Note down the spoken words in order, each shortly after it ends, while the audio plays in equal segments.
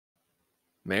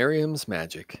Maryam's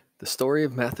Magic, the story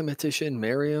of mathematician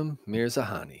Maryam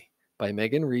Mirzakhani, by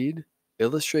Megan Reed,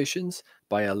 illustrations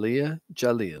by Aliyah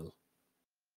Jalil.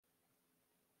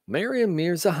 Maryam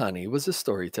Mirzakhani was a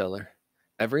storyteller.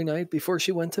 Every night before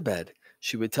she went to bed,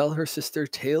 she would tell her sister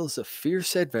tales of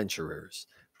fierce adventurers,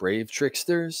 brave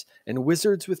tricksters, and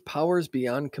wizards with powers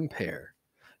beyond compare.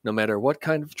 No matter what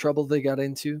kind of trouble they got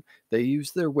into, they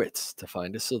used their wits to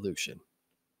find a solution.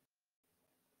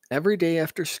 Every day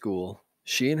after school,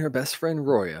 she and her best friend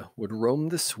Roya would roam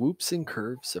the swoops and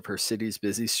curves of her city's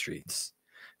busy streets.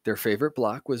 Their favorite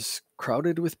block was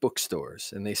crowded with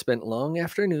bookstores, and they spent long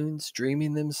afternoons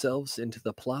dreaming themselves into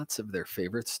the plots of their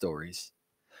favorite stories.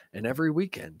 And every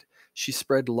weekend, she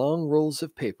spread long rolls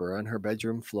of paper on her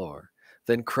bedroom floor,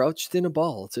 then crouched in a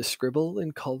ball to scribble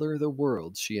and color the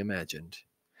world she imagined.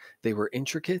 They were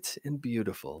intricate and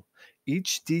beautiful,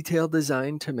 each detail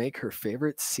designed to make her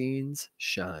favorite scenes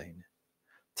shine.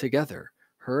 Together,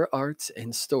 her arts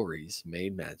and stories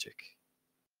made magic.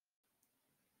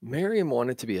 Maryam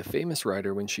wanted to be a famous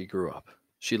writer when she grew up.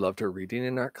 She loved her reading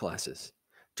and art classes.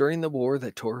 During the war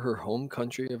that tore her home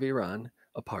country of Iran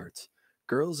apart,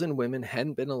 girls and women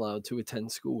hadn't been allowed to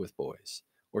attend school with boys,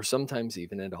 or sometimes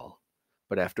even at all.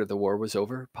 But after the war was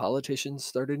over, politicians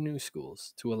started new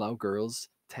schools to allow girls'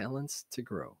 talents to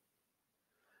grow.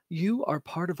 You are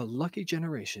part of a lucky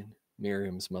generation,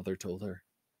 Miriam's mother told her.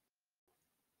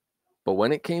 But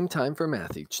when it came time for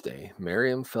math each day,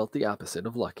 Miriam felt the opposite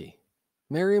of lucky.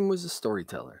 Miriam was a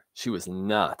storyteller. She was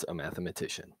not a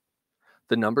mathematician.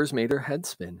 The numbers made her head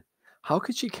spin. How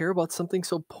could she care about something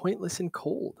so pointless and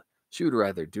cold? She would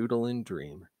rather doodle and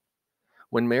dream.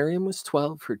 When Miriam was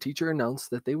 12, her teacher announced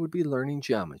that they would be learning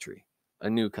geometry, a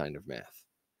new kind of math.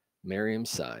 Miriam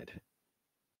sighed.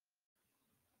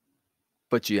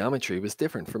 But geometry was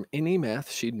different from any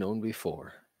math she'd known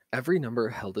before. Every number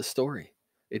held a story.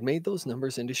 It made those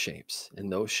numbers into shapes, and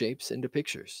those shapes into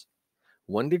pictures.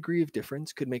 1 degree of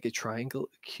difference could make a triangle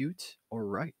acute or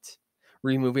right.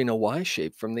 Removing a Y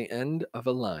shape from the end of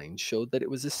a line showed that it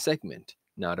was a segment,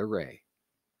 not a ray.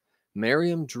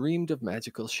 Miriam dreamed of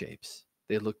magical shapes.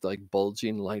 They looked like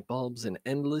bulging light bulbs and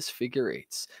endless figure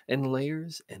eights, and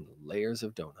layers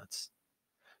of donuts.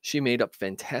 She made up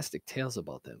fantastic tales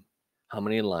about them. How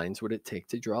many lines would it take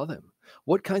to draw them?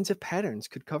 What kinds of patterns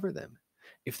could cover them?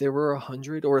 If there were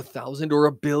 100 or 1,000 or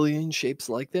 1 billion shapes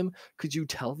like them, could you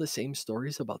tell the same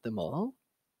stories about them all?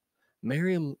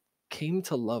 Miriam came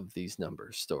to love these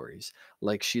number stories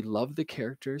like she loved the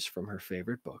characters from her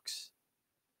favorite books.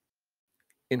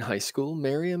 In high school,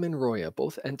 Miriam and Roya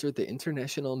both entered the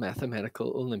International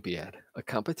Mathematical Olympiad, a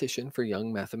competition for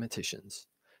young mathematicians.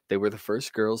 They were the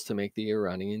first girls to make the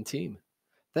Iranian team.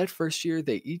 That first year,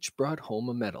 they each brought home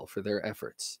a medal for their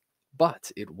efforts.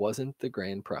 But it wasn't the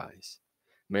grand prize.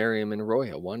 Miriam and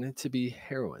Roya wanted to be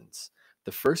heroines,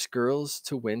 the first girls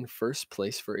to win first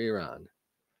place for Iran.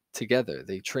 Together,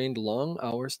 they trained long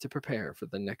hours to prepare for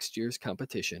the next year's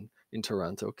competition in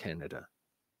Toronto, Canada.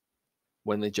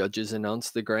 When the judges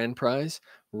announced the grand prize,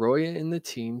 Roya and the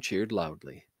team cheered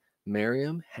loudly.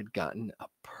 Miriam had gotten a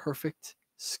perfect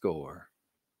score.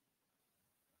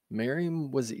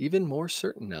 Miriam was even more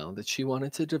certain now that she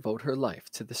wanted to devote her life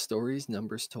to the stories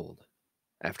numbers told.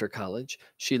 After college,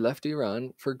 she left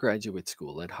Iran for graduate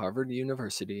school at Harvard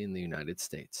University in the United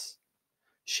States.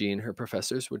 She and her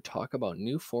professors would talk about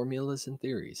new formulas and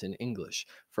theories in English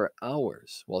for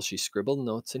hours while she scribbled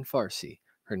notes in Farsi,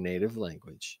 her native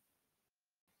language.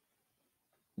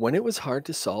 When it was hard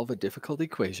to solve a difficult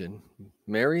equation,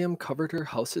 Miriam covered her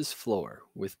house's floor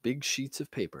with big sheets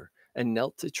of paper and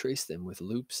knelt to trace them with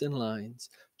loops and lines,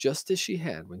 just as she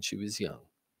had when she was young.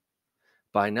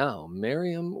 By now,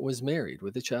 Miriam was married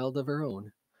with a child of her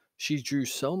own. She drew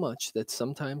so much that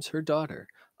sometimes her daughter,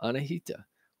 Anahita,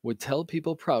 would tell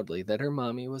people proudly that her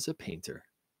mommy was a painter.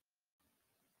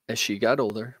 As she got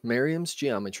older, Miriam's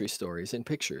geometry stories and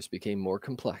pictures became more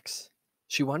complex.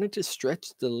 She wanted to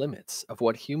stretch the limits of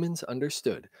what humans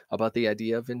understood about the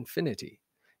idea of infinity,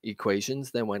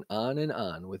 equations that went on and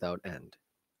on without end.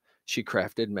 She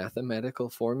crafted mathematical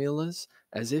formulas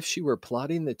as if she were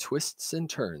plotting the twists and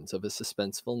turns of a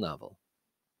suspenseful novel.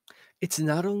 It's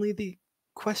not only the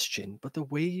question, but the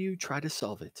way you try to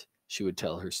solve it, she would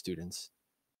tell her students.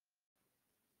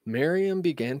 Miriam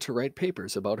began to write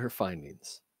papers about her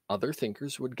findings. Other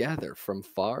thinkers would gather from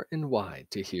far and wide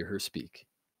to hear her speak.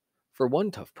 For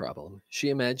one tough problem, she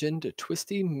imagined a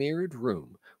twisty mirrored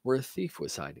room where a thief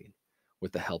was hiding.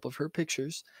 With the help of her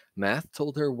pictures, math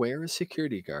told her where a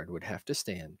security guard would have to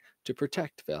stand to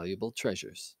protect valuable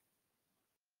treasures.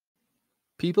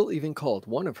 People even called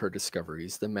one of her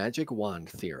discoveries the magic wand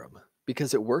theorem.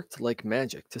 because it worked like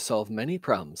magic to solve many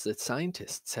problems that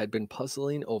scientists had been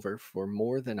puzzling over for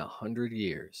more than 100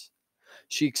 years.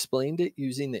 She explained it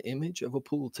using the image of a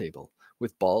pool table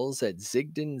with balls that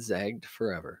zigged and zagged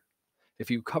forever. If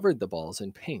you covered the balls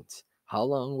in paint, how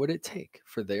long would it take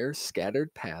for their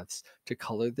scattered paths to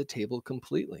color the table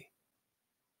completely?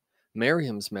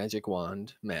 Maryam's magic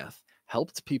wand, math,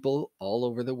 helped people all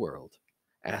over the world.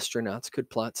 Astronauts could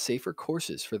plot safer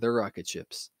courses for their rocket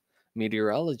ships.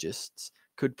 Meteorologists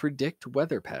could predict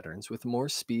weather patterns with more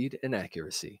speed and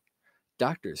accuracy.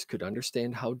 Doctors could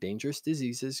understand how dangerous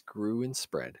diseases grew and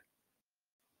spread.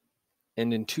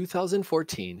 And in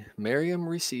 2014, Maryam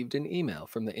received an email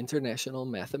from the International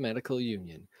Mathematical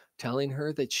Union telling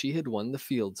her that she had won the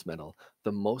Fields Medal,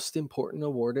 the most important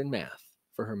award in math,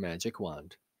 for her magic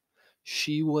wand.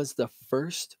 She was the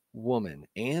first woman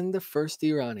and the first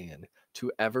Iranian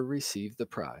to ever receive the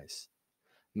prize.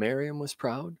 Maryam was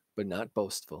proud, but not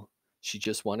boastful. She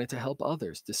just wanted to help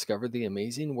others discover the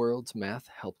amazing worlds math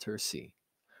helped her see.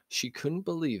 She couldn't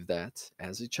believe that,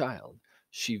 as a child,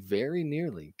 she very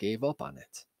nearly gave up on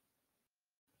it.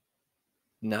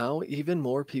 Now, even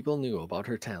more people knew about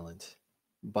her talent,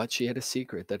 but she had a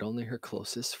secret that only her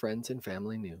closest friends and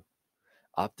family knew.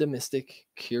 Optimistic,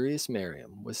 curious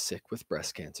Maryam was sick with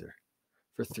breast cancer.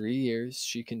 For 3 years,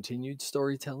 she continued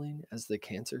storytelling as the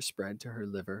cancer spread to her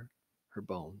liver, her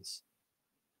bones.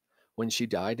 When she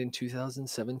died in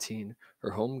 2017,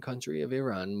 her home country of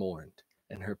Iran mourned,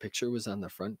 and her picture was on the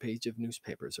front page of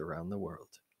newspapers around the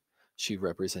world. She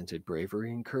represented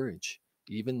bravery and courage,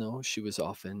 even though she was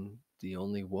often the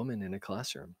only woman in a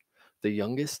classroom, the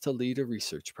youngest to lead a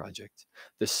research project,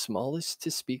 the smallest to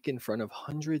speak in front of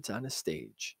hundreds on a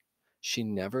stage. She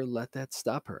never let that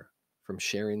stop her from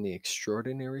sharing the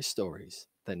extraordinary stories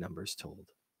that numbers told.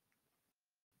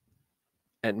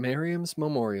 At Maryam's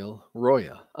memorial,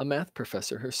 Roya, a math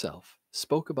professor herself,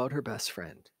 spoke about her best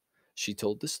friend. She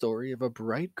told the story of a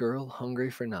bright girl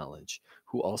hungry for knowledge,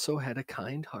 who also had a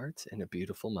kind heart and a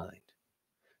beautiful mind.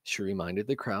 She reminded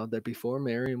the crowd that before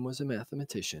Maryam was a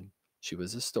mathematician, she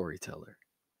was a storyteller.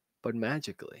 But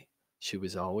magically, she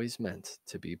was always meant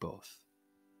to be both.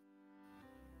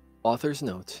 Author's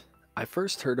note: I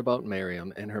first heard about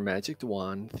Maryam and her magic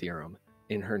wand theorem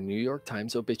in her New York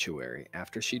Times obituary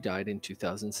after she died in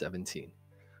 2017.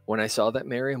 When I saw that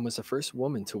Maryam was the first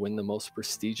woman to win the most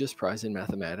prestigious prize in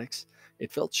mathematics,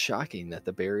 it felt shocking that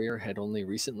the barrier had only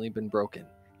recently been broken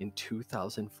in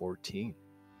 2014.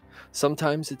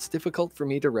 Sometimes it's difficult for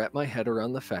me to wrap my head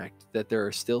around the fact that there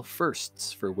are still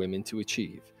firsts for women to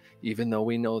achieve, even though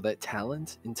we know that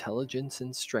talent, intelligence,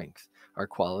 and strength are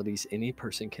qualities any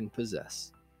person can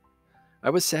possess. I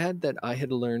was sad that I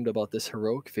had learned about this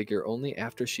heroic figure only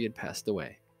after she had passed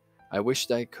away. I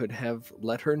wished I could have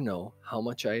let her know how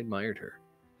much I admired her,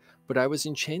 but I was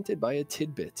enchanted by a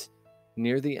tidbit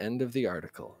near the end of the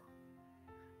article.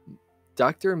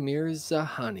 Dr.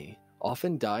 Mirzakhani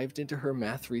often dived into her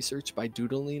math research by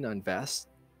doodling on vast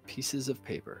pieces of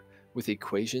paper with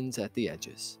equations at the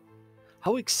edges.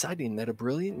 How exciting that a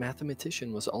brilliant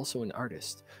mathematician was also an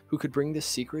artist who could bring the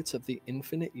secrets of the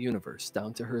infinite universe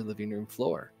down to her living room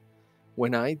floor.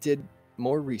 When I did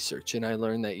more research and I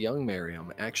learned that young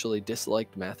Maryam actually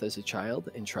disliked math as a child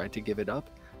and tried to give it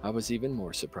up, I was even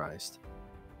more surprised.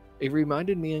 It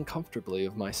reminded me uncomfortably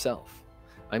of myself.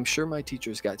 I'm sure my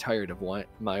teachers got tired of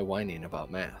my whining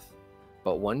about math.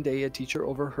 But one day a teacher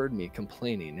overheard me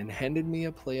complaining and handed me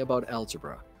a play about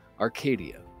algebra,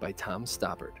 Arcadia, by Tom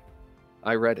Stoppard.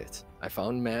 I read it. I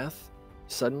found math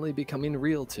suddenly becoming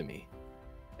real to me.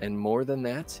 And more than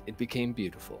that, it became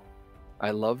beautiful. I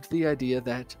loved the idea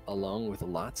that, along with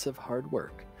lots of hard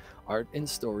work, art and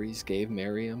stories gave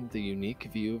Maryam the unique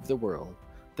view of the world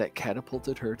that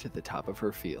catapulted her to the top of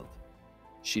her field.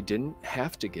 She didn't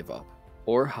have to give up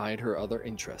or hide her other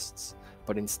interests,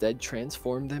 but instead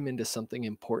transformed them into something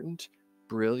important,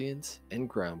 brilliant, and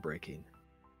groundbreaking.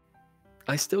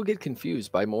 I still get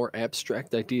confused by more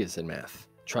abstract ideas in math.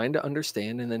 Trying to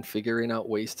understand and then figuring out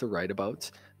ways to write about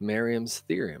Maryam's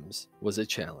theorems was a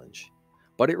challenge.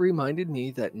 But it reminded me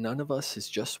that none of us is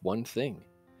just one thing.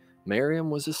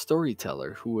 Maryam was a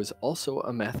storyteller who was also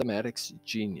a mathematics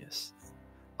genius.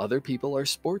 Other people are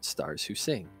sports stars who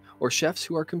sing, or chefs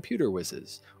who are computer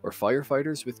whizzes, or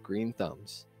firefighters with green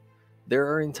thumbs. There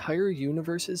are entire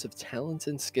universes of talents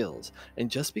and skills, and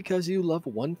just because you love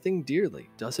one thing dearly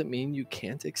doesn't mean you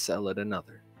can't excel at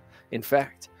another. In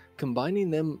fact, combining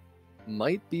them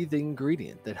might be the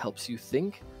ingredient that helps you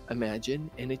think, imagine,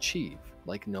 and achieve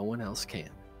like no one else can.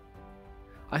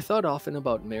 I thought often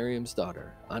about Maryam's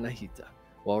daughter, Anahita,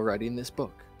 while writing this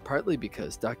book, partly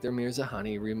because Dr.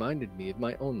 Mirzakhani reminded me of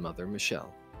my own mother,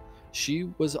 Michelle. She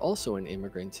was also an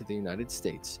immigrant to the United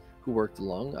States who worked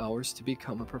long hours to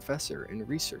become a professor and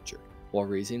researcher while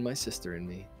raising my sister and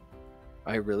me.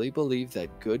 I really believe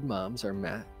that good moms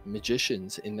are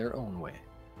magicians in their own way.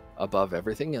 Above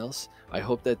everything else, I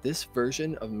hope that this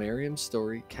version of Maryam's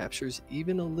story captures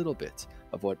even a little bit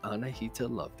of what Anahita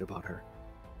loved about her.